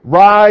wait?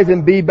 Rise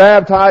and be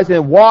baptized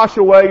and wash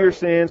away your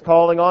sins,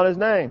 calling on his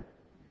name."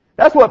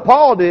 That's what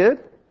Paul did.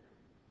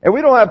 And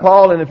we don't have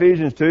Paul in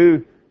Ephesians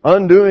 2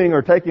 undoing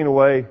or taking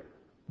away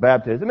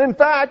baptism. In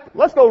fact,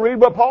 let's go read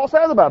what Paul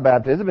says about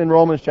baptism in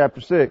Romans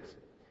chapter 6.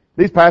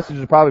 These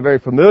passages are probably very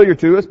familiar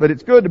to us, but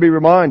it's good to be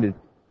reminded.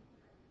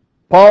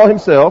 Paul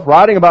himself,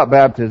 writing about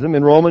baptism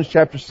in Romans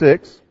chapter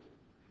 6,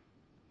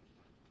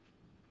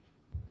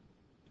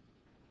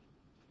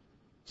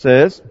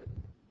 says,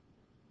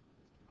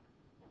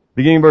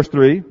 beginning verse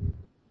 3,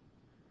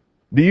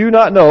 "Do you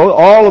not know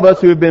all of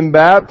us who have been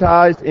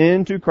baptized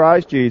into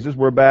Christ Jesus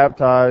were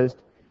baptized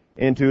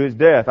into His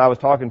death?" I was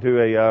talking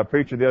to a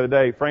preacher the other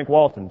day, Frank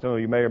Walton. Some of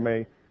you may or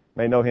may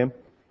know him.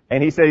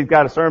 And he said he's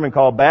got a sermon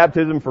called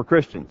Baptism for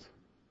Christians.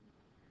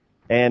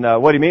 And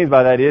what he means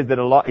by that is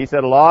that he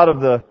said a lot of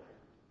the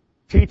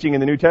teaching in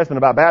the New Testament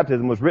about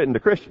baptism was written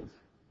to Christians.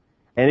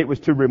 And it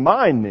was to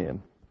remind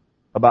them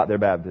about their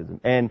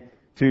baptism. And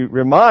to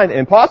remind,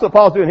 and Apostle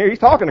Paul's doing here, he's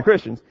talking to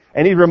Christians,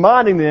 and he's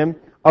reminding them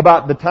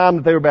about the time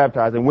that they were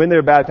baptized and when they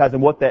were baptized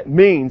and what that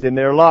means in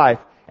their life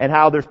and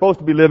how they're supposed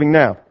to be living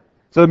now.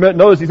 So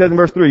notice he says in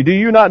verse 3, "Do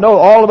you not know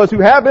all of us who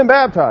have been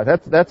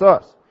baptized," that's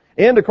us,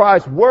 "into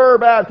Christ were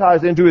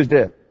baptized into His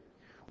death?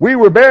 We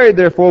were buried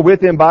therefore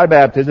with Him by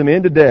baptism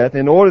into death,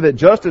 in order that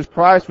just as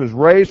Christ was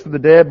raised from the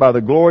dead by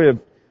the glory of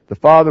the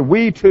Father,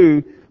 we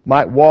too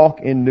might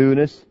walk in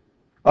newness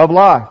of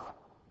life."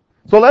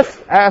 So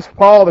let's ask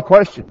Paul the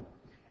question,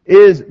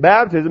 is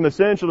baptism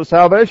essential to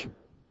salvation?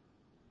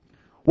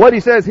 What he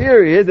says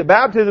here is that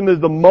baptism is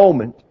the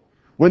moment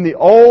when the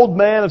old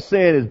man of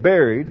sin is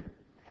buried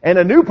and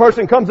a new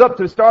person comes up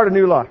to start a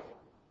new life.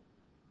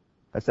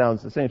 That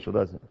sounds essential,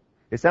 doesn't it?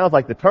 It sounds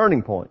like the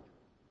turning point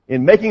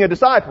in making a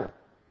disciple.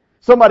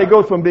 Somebody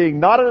goes from being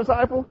not a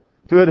disciple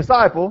to a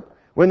disciple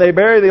when they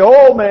bury the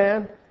old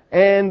man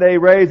and they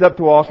raise up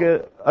to walk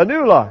a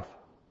new life.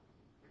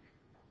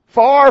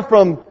 Far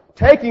from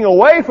taking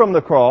away from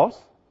the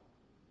cross,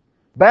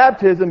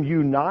 baptism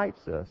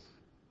unites us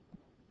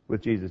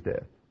with Jesus'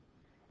 death.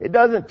 It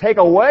doesn't take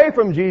away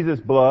from Jesus'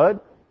 blood.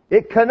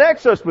 It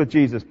connects us with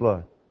Jesus'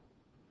 blood.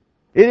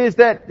 It is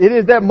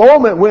that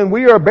moment when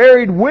we are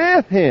buried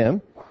with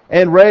Him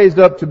and raised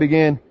up to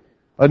begin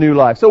a new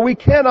life. So we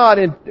cannot,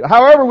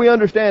 however we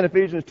understand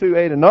Ephesians 2,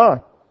 8 and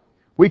 9,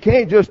 we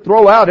can't just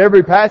throw out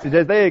every passage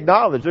as they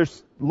acknowledge.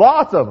 There's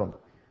lots of them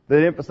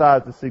that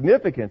emphasize the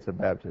significance of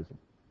baptism.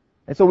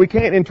 And so we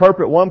can't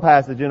interpret one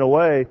passage in a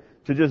way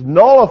to just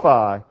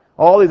nullify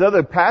all these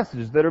other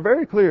passages that are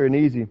very clear and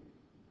easy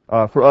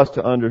for us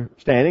to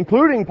understand,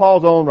 including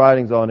Paul's own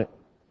writings on it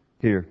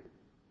here.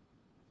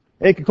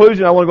 In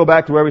conclusion, I want to go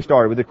back to where we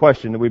started with the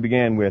question that we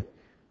began with,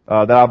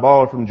 that I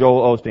borrowed from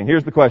Joel Osteen.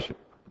 Here's the question.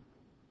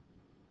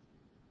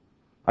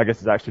 I guess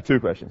it's actually two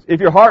questions. If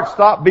your heart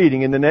stopped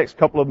beating in the next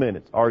couple of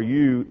minutes, are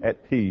you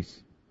at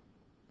peace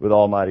with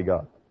Almighty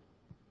God?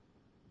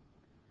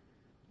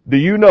 Do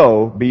you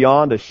know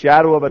beyond a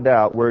shadow of a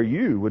doubt where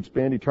you would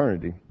spend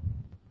eternity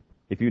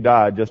if you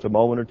died just a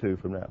moment or two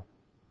from now?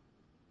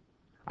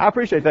 I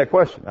appreciate that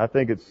question. I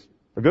think it's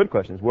a good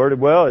question. It's worded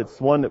well. It's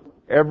one that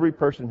every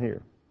person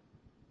here,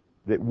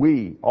 that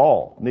we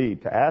all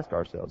need to ask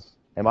ourselves,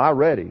 am I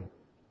ready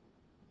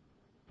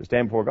to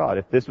stand before God?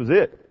 If this was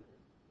it,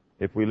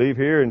 if we leave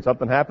here and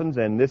something happens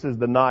and this is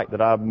the night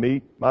that I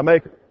meet my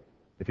Maker,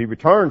 if He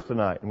returns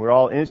tonight and we're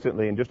all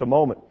instantly in just a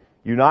moment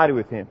united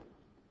with Him,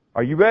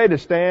 are you ready to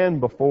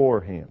stand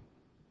before Him?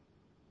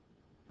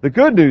 The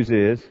good news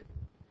is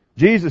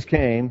Jesus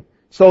came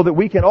so that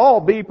we can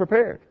all be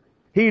prepared.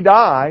 He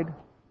died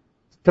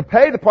to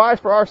pay the price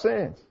for our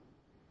sins.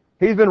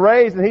 He's been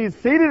raised and He's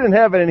seated in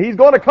heaven and He's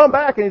going to come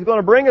back and He's going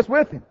to bring us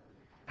with Him.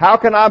 How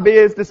can I be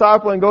His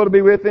disciple and go to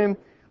be with Him?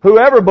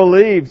 Whoever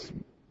believes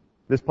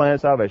this plan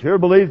of salvation, whoever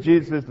believes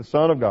Jesus is the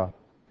Son of God,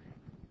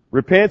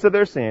 repents of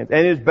their sins,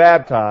 and is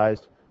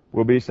baptized,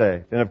 will be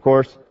saved. And of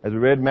course, as we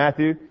read in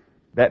Matthew,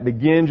 that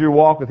begins your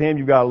walk with Him.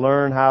 You've got to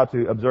learn how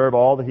to observe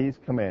all that He's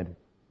commanded.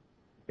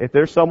 If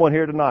there's someone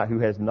here tonight who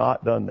has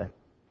not done that,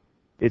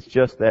 it's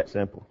just that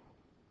simple.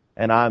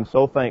 And I'm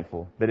so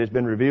thankful that it's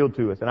been revealed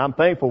to us. And I'm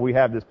thankful we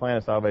have this plan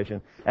of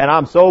salvation. And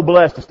I'm so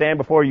blessed to stand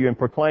before you and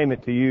proclaim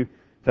it to you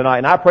tonight.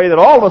 And I pray that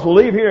all of us will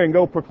leave here and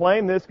go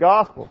proclaim this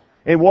gospel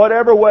in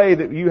whatever way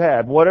that you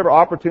have, whatever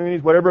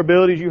opportunities, whatever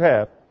abilities you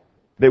have,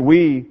 that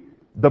we,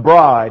 the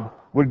bride,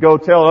 would go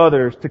tell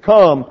others to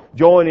come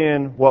join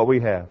in what we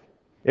have.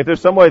 If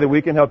there's some way that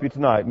we can help you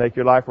tonight, make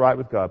your life right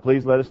with God,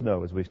 please let us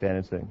know as we stand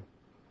and sing.